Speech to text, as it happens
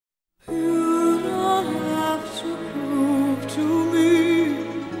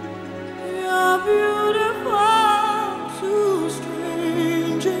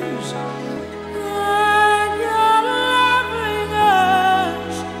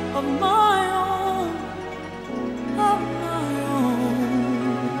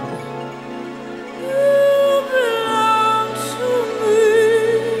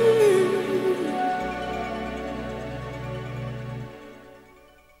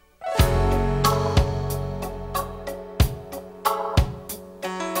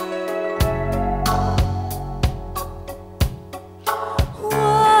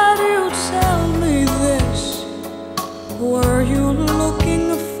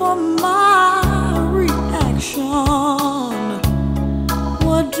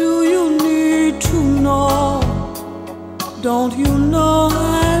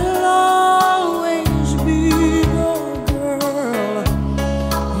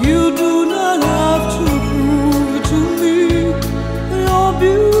You do not have to prove to me you're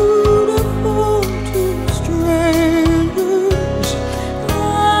beautiful to strangers.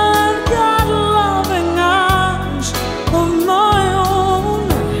 I've got loving eyes of my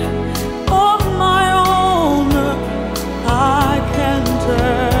own, I can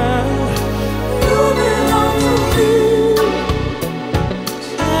tell. You belong to me.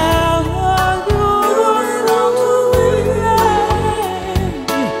 Tell her you belong to me.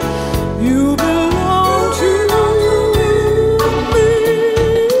 You belong to me.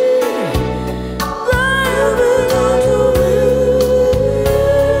 Baby, to me.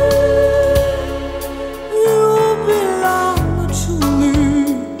 You belong to me.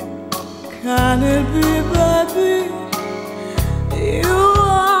 Can it be, baby? You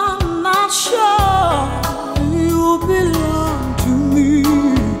are not sure you belong to me.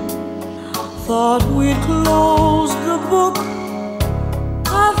 Thought we'd close the book.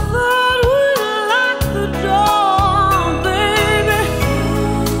 I thought we'd lock the door, baby.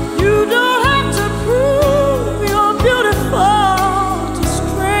 You don't have to prove you're beautiful to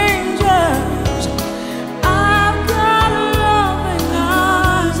strangers. I've got loving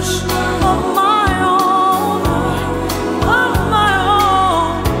eyes of my own,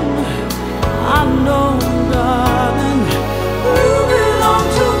 I know, darling, you belong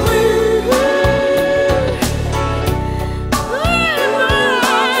to me.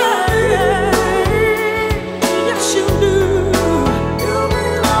 Yes, you do. You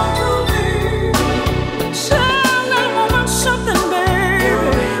belong to me. Tell that woman something, baby. You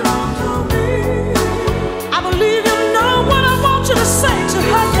belong to me. I believe you know what I want you to say to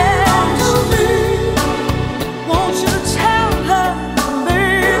her, yeah.